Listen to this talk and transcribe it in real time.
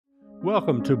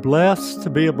Welcome to Blessed to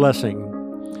be a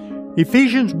Blessing.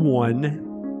 Ephesians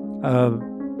 1,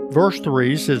 verse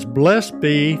 3 says, Blessed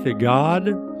be the God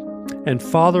and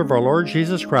Father of our Lord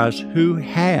Jesus Christ, who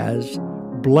has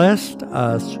blessed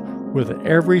us with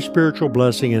every spiritual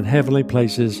blessing in heavenly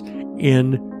places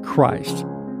in Christ.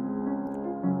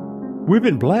 We've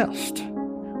been blessed.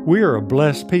 We are a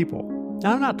blessed people.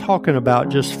 Now, I'm not talking about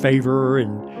just favor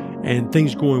and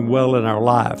things going well in our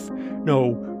life. No,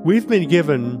 we've been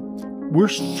given. We're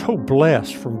so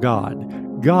blessed from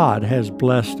God. God has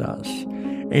blessed us.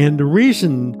 And the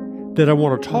reason that I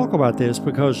want to talk about this,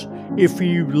 because if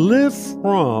you live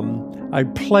from a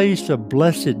place of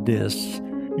blessedness,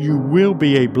 you will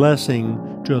be a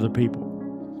blessing to other people.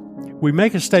 We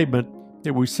make a statement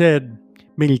that we said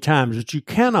many times that you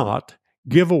cannot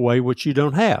give away what you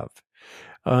don't have.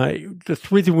 The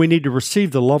three things we need to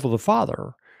receive the love of the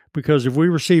Father, because if we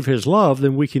receive His love,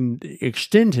 then we can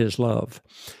extend His love.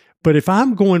 But if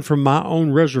I'm going from my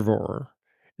own reservoir,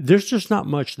 there's just not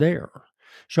much there.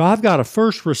 So I've got to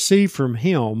first receive from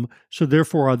Him, so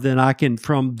therefore then I can,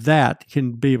 from that,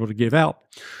 can be able to give out.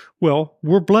 Well,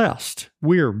 we're blessed.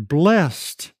 We are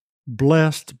blessed.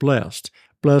 Blessed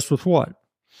with what?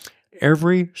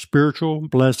 Every spiritual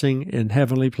blessing in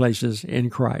heavenly places in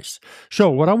Christ.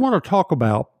 So what I want to talk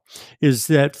about is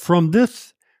that from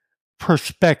this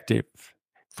perspective,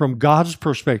 from God's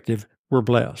perspective, we're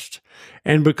blessed.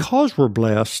 And because we're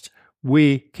blessed,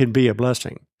 we can be a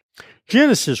blessing.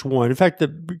 Genesis 1, in fact,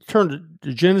 turn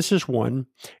to Genesis 1,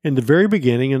 in the very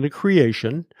beginning, in the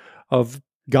creation of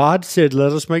God said,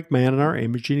 let us make man in our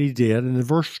image, and He did. And in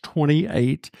verse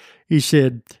 28, He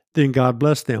said, then God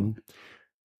blessed them.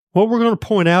 What we're going to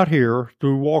point out here,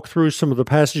 to walk through some of the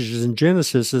passages in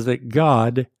Genesis, is that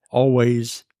God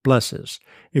always blesses.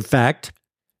 In fact,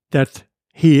 that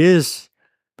He is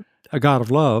a God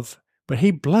of love, but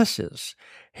He blesses.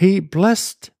 He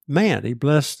blessed man. He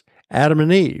blessed Adam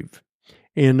and Eve.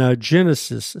 In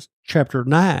Genesis chapter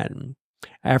 9,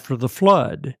 after the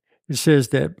flood, it says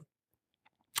that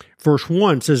verse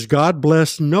 1 says, God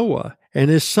blessed Noah and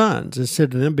his sons and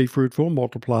said to them, be fruitful,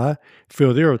 multiply,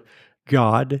 fill the earth.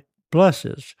 God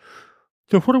blesses.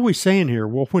 So what are we saying here?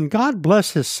 Well, when God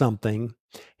blesses something,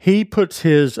 He puts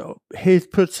His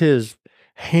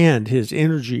hand, His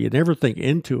energy, and everything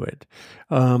into it.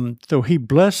 So He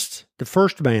blessed the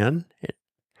first man,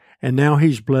 and now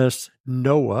He's blessed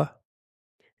Noah.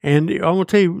 And I want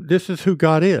to tell you, this is who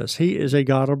God is. He is a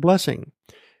God of blessing.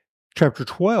 Chapter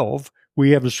 12, we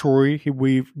have a story.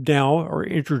 We now are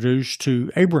introduced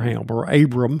to Abraham, or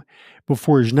Abram,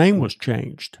 before his name was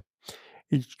changed.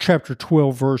 Chapter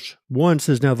 12, verse 1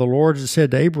 says, now the Lord has said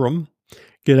to Abram,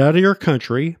 get out of your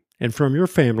country and from your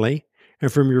family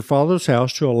and from your father's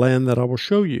house to a land that I will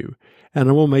show you, and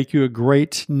I will make you a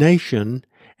great nation,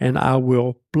 and I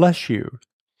will bless you.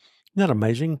 Isn't that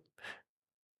amazing?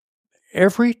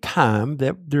 Every time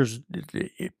that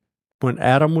when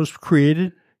Adam was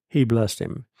created, He blessed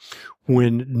him.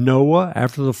 When Noah,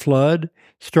 after the flood,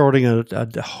 starting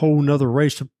a whole nother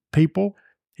race of people,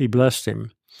 He blessed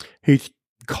him. He's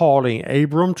calling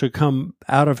Abram to come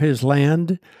out of his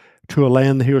land to a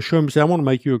land that He will show him. He said, I want to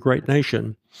make you a great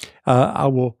nation. I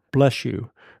will bless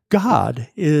you. God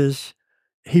is,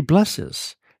 He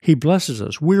blesses. He blesses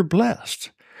us. We're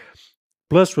blessed.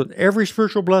 Blessed with every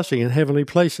spiritual blessing in heavenly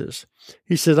places.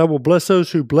 He says, I will bless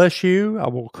those who bless you. I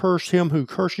will curse him who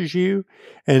curses you.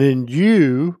 And in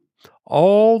you,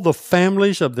 all the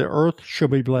families of the earth shall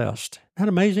be blessed. Isn't that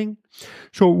amazing?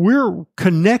 So we're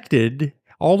connected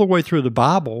all the way through the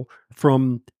Bible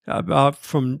from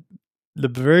the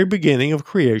very beginning of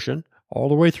creation, all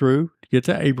the way through to get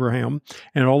to Abraham,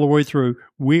 and all the way through,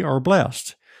 we are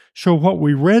blessed. So what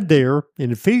we read there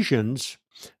in Ephesians,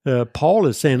 Paul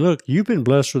is saying, look, you've been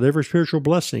blessed with every spiritual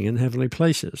blessing in heavenly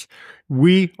places.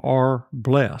 We are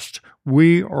blessed.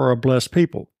 We are a blessed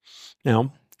people.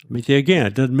 Now, let me tell you again,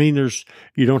 it doesn't mean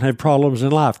you don't have problems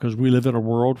in life, because we live in a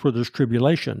world where there's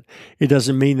tribulation. It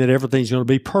doesn't mean that everything's going to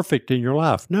be perfect in your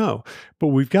life. No, but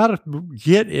we've got to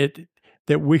get it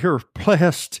that we are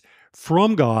blessed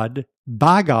from God,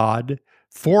 by God,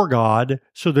 for God,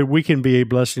 so that we can be a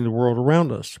blessing to the world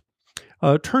around us.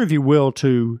 Turn, if you will,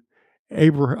 to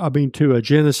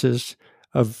Genesis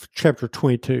of chapter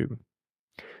 22.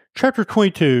 Chapter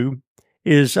 22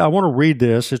 is, I want to read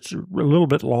this. It's a little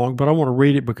bit long, but I want to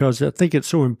read it because I think it's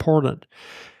so important.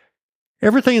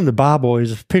 Everything in the Bible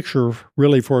is a picture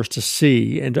really for us to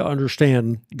see and to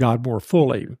understand God more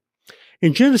fully.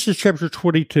 In Genesis chapter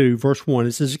 22, verse 1,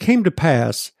 it says, it came to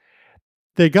pass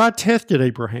that God tested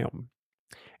Abraham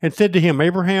and said to him,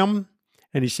 Abraham,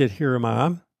 and he said, here am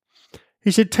I. He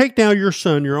said, take now your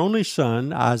son, your only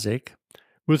son, Isaac,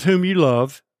 with whom you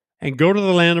love, and go to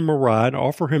the land of Moriah and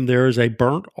offer him there as a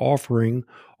burnt offering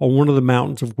on one of the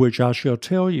mountains of which I shall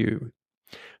tell you."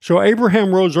 So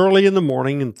Abraham rose early in the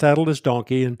morning and saddled his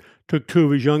donkey and took 2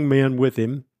 of his young men with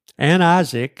him and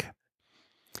Isaac,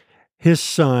 his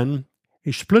son.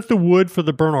 He split the wood for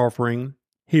the burnt offering.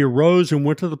 He arose and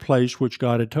went to the place which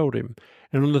God had told him.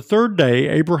 And on the 3rd day,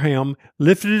 Abraham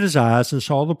lifted his eyes and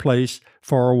saw the place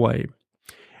far away.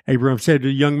 Abraham said to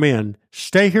the young men,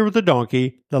 "Stay here with the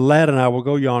donkey. The lad and I will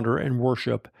go yonder and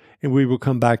worship, and we will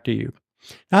come back to you."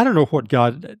 Now, I don't know what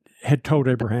God had told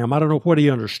Abraham. I don't know what he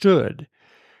understood,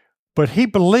 but he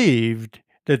believed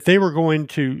that they were going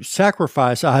to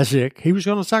sacrifice Isaac. He was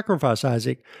going to sacrifice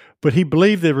Isaac, but he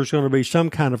believed there was going to be some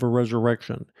kind of a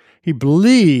resurrection. He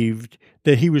believed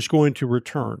that he was going to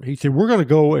return. He said, "We're going to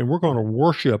go and we're going to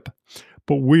worship,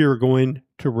 but we are going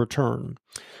to return."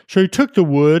 So he took the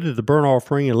wood of the burnt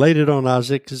offering and laid it on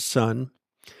Isaac, his son.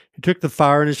 He took the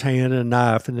fire in his hand and a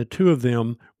knife, and the 2 of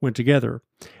them went together.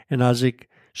 And Isaac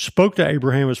spoke to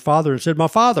Abraham, his father, and said, "My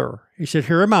father." He said,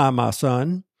 "Here am I, my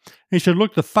son." He said,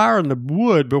 "Look, the fire and the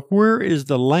wood, but where is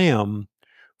the lamb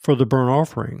for the burnt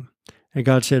offering?" And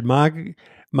God said,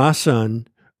 My son,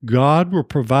 God will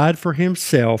provide for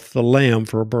himself the lamb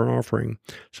for a burnt offering."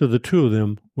 So the 2 of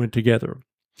them went together.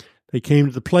 They came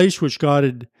to the place which God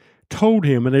had told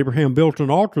him, and Abraham built an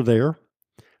altar there,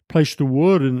 placed the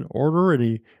wood in order, and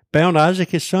he bound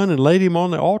Isaac his son and laid him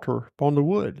on the altar upon the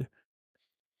wood.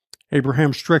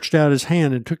 Abraham stretched out his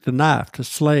hand and took the knife to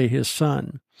slay his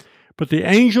son. But the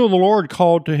angel of the Lord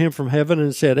called to him from heaven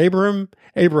and said, "Abraham,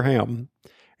 Abraham."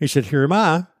 He said, "Here am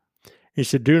I." He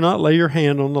said, "Do not lay your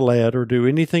hand on the lad or do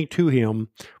anything to him,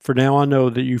 for now I know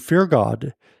that you fear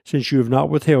God, since you have not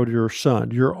withheld your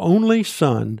son, your only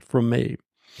son, from me."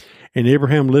 And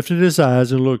Abraham lifted his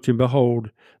eyes and looked, and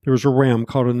behold, there was a ram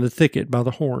caught in the thicket by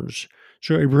the horns.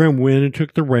 So Abraham went and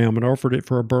took the ram and offered it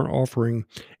for a burnt offering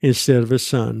instead of his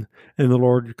son. And the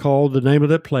Lord called the name of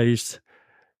that place,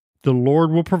 "The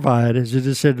Lord will provide," as it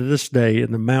is said to this day,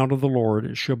 "in the mount of the Lord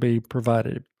it shall be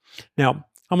provided." Now,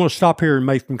 I'm going to stop here and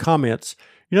make some comments.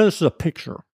 This is a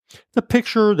picture. The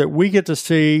picture that we get to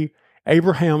see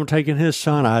Abraham taking his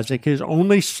son Isaac, his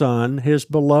only son, his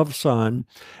beloved son,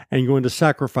 and going to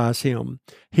sacrifice him.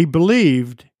 He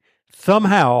believed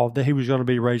somehow that he was going to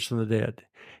be raised from the dead.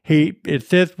 It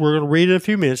says, we're going to read it in a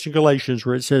few minutes in Galatians,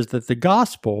 where it says that the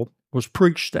gospel was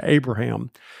preached to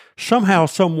Abraham. Somehow,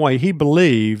 some way, he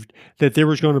believed that there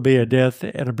was going to be a death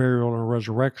and a burial and a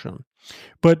resurrection.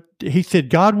 But he said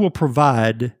God will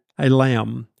provide a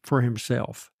lamb for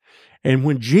himself. And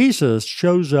when Jesus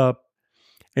shows up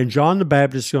and John the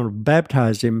Baptist is going to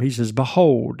baptize him, he says,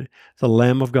 "Behold, the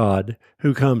Lamb of God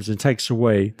who comes and takes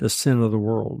away the sin of the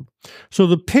world." So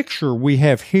the picture we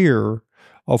have here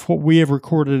of what we have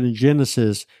recorded in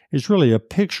Genesis is really a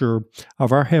picture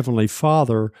of our Heavenly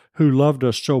Father who loved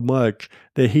us so much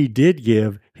that he did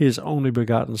give his only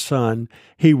begotten Son.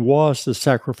 He was the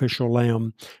sacrificial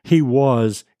lamb. He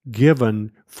was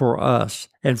given for us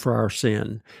and for our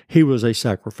sin. He was a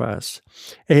sacrifice,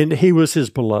 and he was his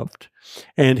beloved.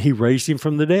 And he raised him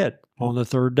from the dead on the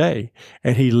 3rd day,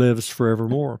 and he lives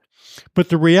forevermore. But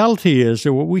the reality is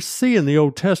that what we see in the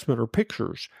Old Testament are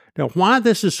pictures. Now, why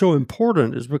this is so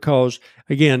important is because,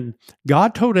 again,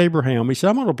 God told Abraham, he said,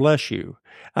 "I'm going to bless you.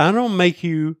 I'm going to make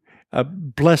you a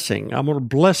blessing. I'm going to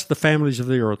bless the families of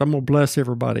the earth. I'm going to bless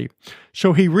everybody."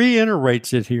 So he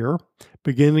reiterates it here,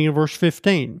 beginning in verse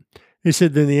 15. He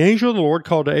said, "Then the angel of the Lord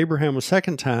called to Abraham a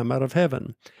second time out of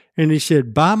heaven, and he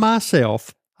said, By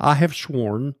myself I have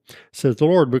sworn, says the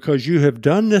Lord, because you have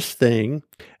done this thing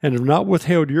and have not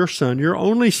withheld your son, your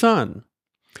only son.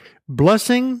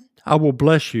 Blessing, I will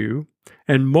bless you,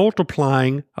 and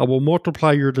multiplying, I will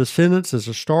multiply your descendants as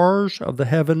the stars of the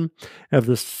heaven, of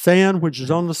the sand which is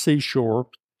on the seashore,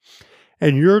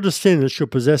 and your descendants shall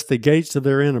possess the gates of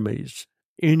their enemies.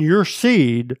 In your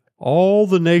seed, all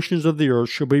the nations of the earth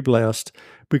shall be blessed,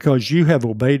 because you have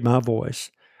obeyed my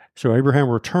voice." So Abraham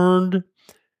returned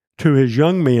to his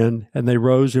young men, and they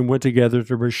rose and went together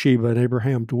to Beersheba, and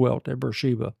Abraham dwelt at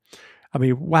Beersheba. I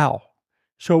mean, wow.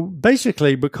 So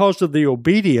basically, because of the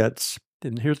obedience,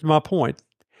 and here's my point,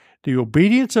 the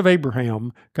obedience of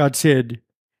Abraham, God said,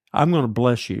 "I'm going to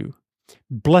bless you.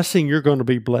 Blessing, you're going to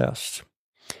be blessed.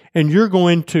 And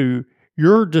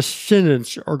your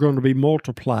descendants are going to be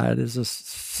multiplied as the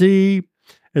sea,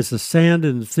 as the sand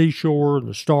in the seashore and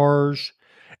the stars,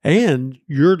 and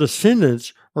your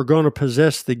descendants are going to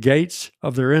possess the gates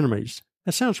of their enemies."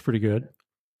 That sounds pretty good.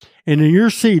 "And in your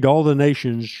seed, all the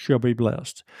nations shall be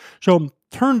blessed." So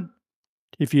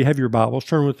if you have your Bibles,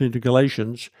 turn with me to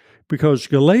Galatians, because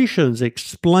Galatians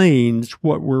explains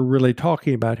what we're really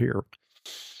talking about here.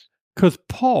 because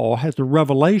Paul has the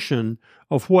revelation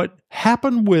of what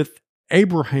happened with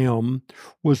Abraham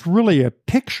was really a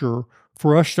picture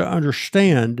for us to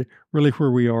understand really where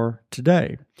we are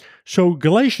today. So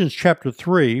Galatians chapter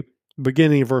 3,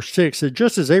 beginning of verse 6, says,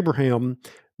 just as Abraham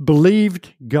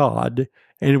believed God,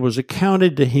 and it was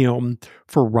accounted to him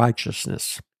for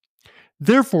righteousness.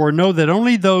 Therefore, know that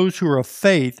only those who are of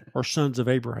faith are sons of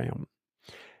Abraham.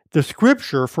 The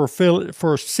scripture,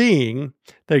 foreseeing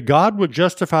that God would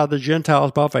justify the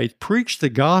Gentiles by faith, preached the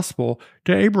gospel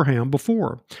to Abraham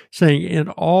before, saying, "In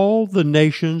all the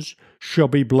nations shall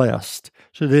be blessed."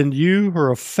 So then you who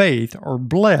are of faith are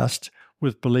blessed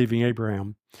with believing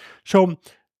Abraham. So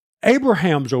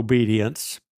Abraham's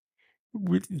obedience,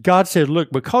 God said,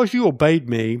 look, because you obeyed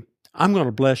me, I'm going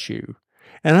to bless you.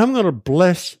 And I'm going to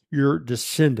bless your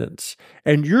descendants.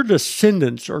 And your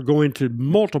descendants are going to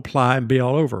multiply and be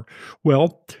all over.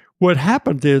 Well, what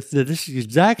happened is that this is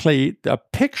exactly a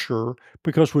picture,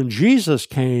 because when Jesus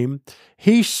came,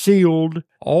 he sealed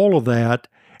all of that,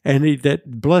 and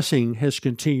that blessing has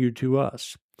continued to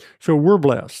us. So we're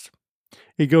blessed.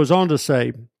 He goes on to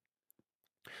say,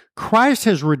 Christ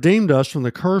has redeemed us from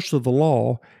the curse of the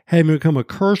law, having become a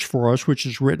curse for us, which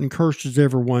is written, cursed is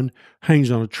everyone hangs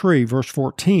on a tree. Verse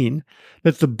 14,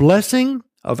 that the blessing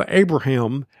of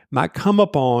Abraham might come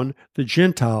upon the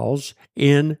Gentiles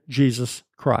in Jesus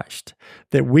Christ,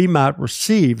 that we might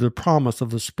receive the promise of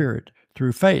the Spirit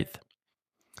through faith.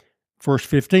 Verse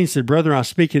 15 said, Brethren, I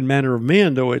speak in manner of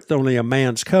men, though it's only a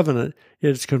man's covenant, it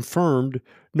is confirmed,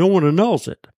 no one annuls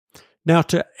it. Now,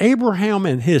 to Abraham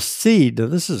and his seed, now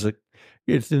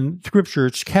it's in Scripture,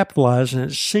 it's capitalized and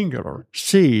it's singular,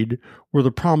 seed, where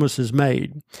the promise is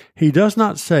made. He does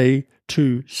not say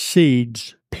to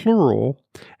seeds, plural,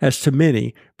 as to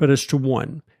many, but as to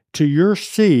one, to your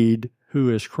seed,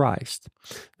 who is Christ.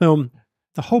 Now,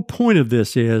 the whole point of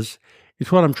this is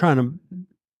what I'm trying to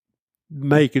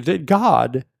make, is that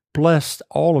God blessed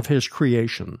all of his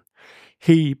creation.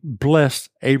 He blessed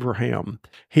Abraham.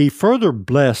 He further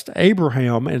blessed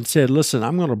Abraham and said, listen,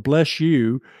 I'm going to bless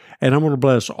you, and I'm going to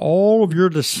bless all of your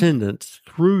descendants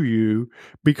through you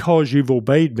because you've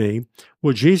obeyed me.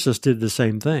 Well, Jesus did the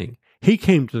same thing. He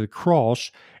came to the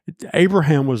cross.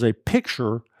 Abraham was a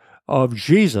picture of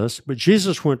Jesus, but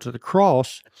Jesus went to the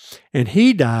cross, and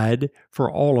he died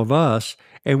for all of us,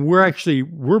 and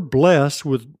we're blessed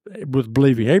with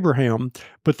believing Abraham,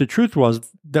 but the truth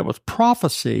was that was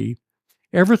prophecy.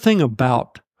 Everything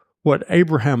about what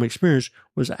Abraham experienced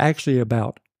was actually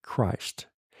about Christ.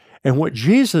 And what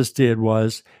Jesus did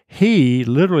was he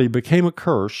literally became a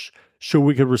curse so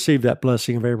we could receive that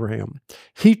blessing of Abraham.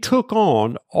 He took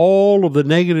on all of the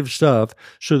negative stuff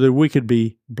so that we could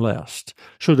be blessed,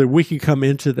 so that we could come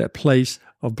into that place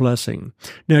of blessing.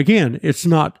 Now, again, it's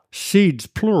not seeds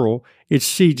plural, it's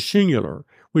seeds singular,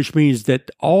 which means that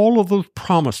all of those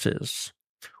promises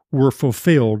were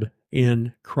fulfilled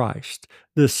in Christ.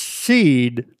 The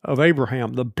seed of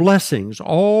Abraham, the blessings,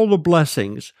 all the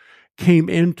blessings came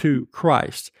into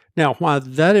Christ. Now, why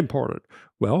is that important?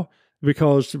 Well,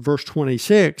 because verse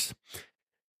 26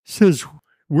 says,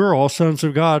 we're all sons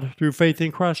of God through faith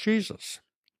in Christ Jesus.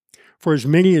 For as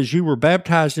many as you were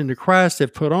baptized into Christ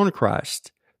have put on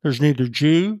Christ. There's neither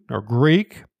Jew nor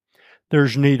Greek.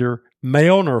 There's neither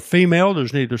male nor female.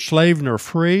 There's neither slave nor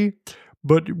free.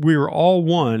 But we are all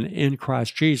one in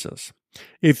Christ Jesus.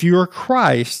 If you are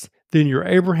Christ, then you're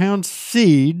Abraham's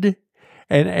seed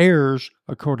and heirs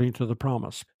according to the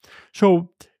promise. So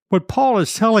what Paul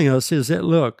is telling us is that,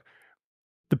 look,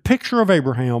 the picture of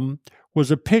Abraham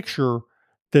was a picture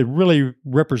that really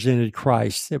represented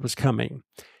Christ that was coming.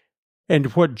 And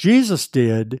what Jesus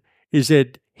did is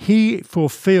that he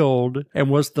fulfilled and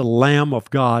was the Lamb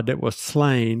of God that was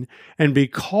slain. And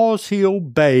because he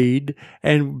obeyed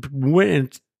and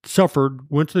went and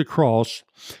went to the cross,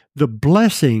 the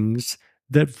blessings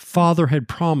that Father had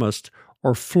promised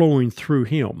are flowing through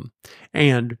him.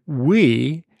 And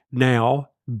we now,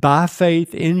 by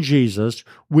faith in Jesus,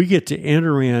 we get to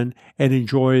enter in and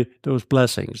enjoy those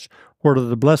blessings. What are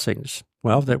the blessings?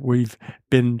 Well, that we've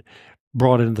been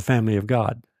brought into the family of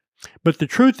God. But the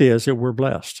truth is that we're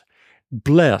blessed.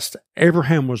 Blessed.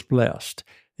 Abraham was blessed.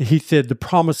 He said the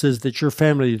promise is that your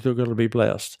family is going to be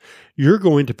blessed. You're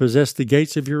going to possess the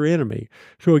gates of your enemy.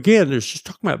 So again, there's just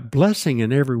talking about blessing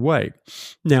in every way.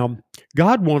 Now,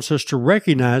 God wants us to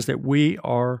recognize that we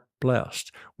are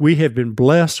blessed. We have been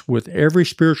blessed with every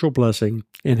spiritual blessing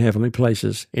in heavenly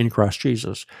places in Christ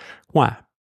Jesus. Why?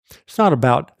 It's not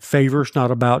about favor. It's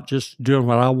not about just doing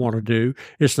what I want to do.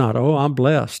 It's not, oh, I'm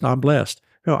blessed. I'm blessed.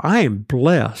 No, I am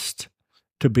blessed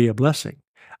to be a blessing.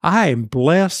 I am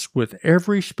blessed with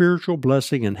every spiritual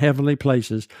blessing in heavenly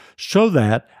places so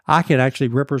that I can actually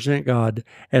represent God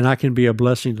and I can be a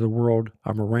blessing to the world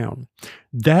I'm around.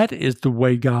 That is the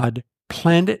way God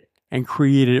planned it and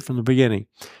created it from the beginning.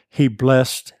 He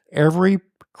blessed every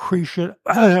creation,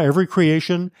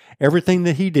 everything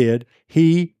that He did,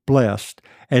 He blessed.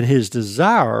 And His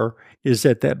desire is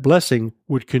that that blessing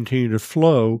would continue to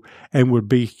flow and would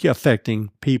be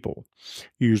affecting people.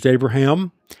 He used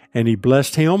Abraham, and He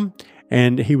blessed him,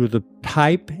 and he was the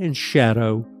type and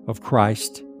shadow of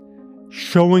Christ,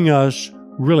 showing us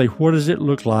really what does it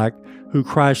look like, who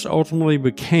Christ ultimately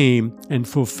became and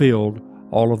fulfilled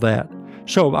all of that.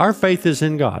 So our faith is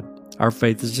in God. Our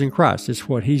faith is in Christ. It's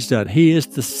what He's done. He is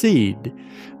the seed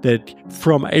that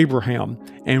from Abraham,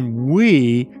 and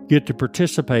we get to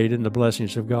participate in the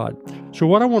blessings of God. So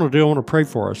what I want to do, I want to pray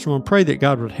for us. I want to pray that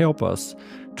God would help us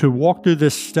to walk through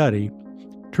this study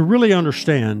to really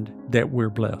understand that we're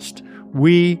blessed.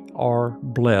 We are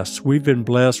blessed. We've been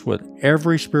blessed with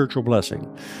every spiritual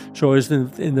blessing. So as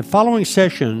in the following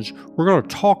sessions, we're going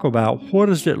to talk about what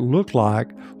does it look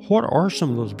like? What are some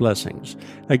of those blessings?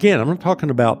 Again, I'm not talking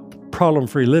about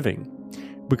problem-free living,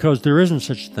 because there isn't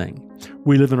such a thing.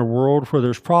 We live in a world where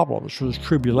there's problems, where there's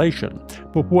tribulation.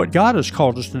 But what God has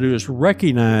called us to do is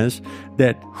recognize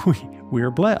that we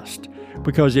are blessed.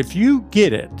 Because if you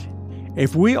get it,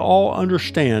 if we all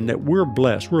understand that we're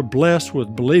blessed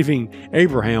with believing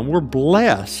Abraham, we're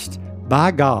blessed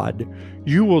by God,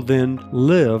 you will then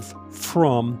live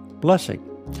from blessing.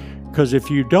 Because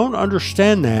if you don't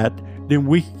understand that, then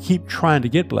we keep trying to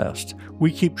get blessed.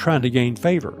 We keep trying to gain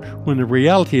favor, when the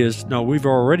reality is, no, we've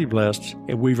already blessed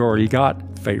and we've already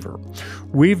got favor.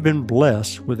 We've been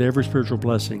blessed with every spiritual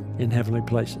blessing in heavenly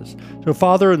places. So,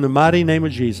 Father, in the mighty name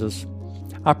of Jesus,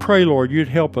 I pray, Lord, You'd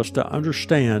help us to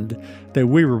understand that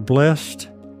we were blessed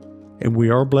and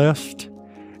we are blessed,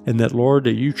 and that, Lord,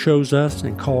 that You chose us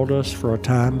and called us for a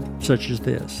time such as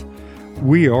this.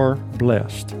 We are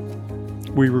blessed.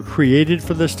 We were created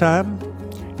for this time.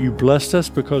 You blessed us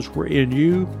because we're in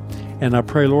You. And I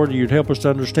pray, Lord, You'd help us to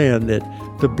understand that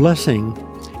the blessing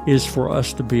is for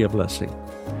us to be a blessing.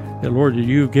 That, Lord,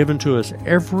 You've given to us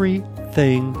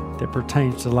everything that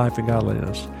pertains to life and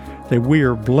godliness. That we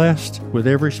are blessed with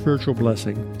every spiritual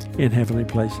blessing in heavenly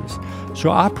places. So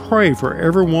I pray for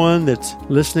everyone that's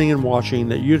listening and watching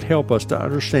that You'd help us to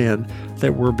understand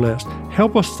that we're blessed.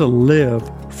 Help us to live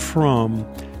from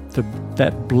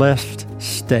that blessed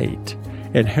state,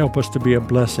 and help us to be a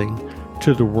blessing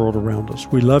to the world around us.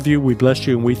 We love You, we bless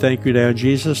You, and we thank You now in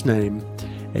Jesus' name.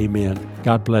 Amen.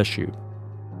 God bless you.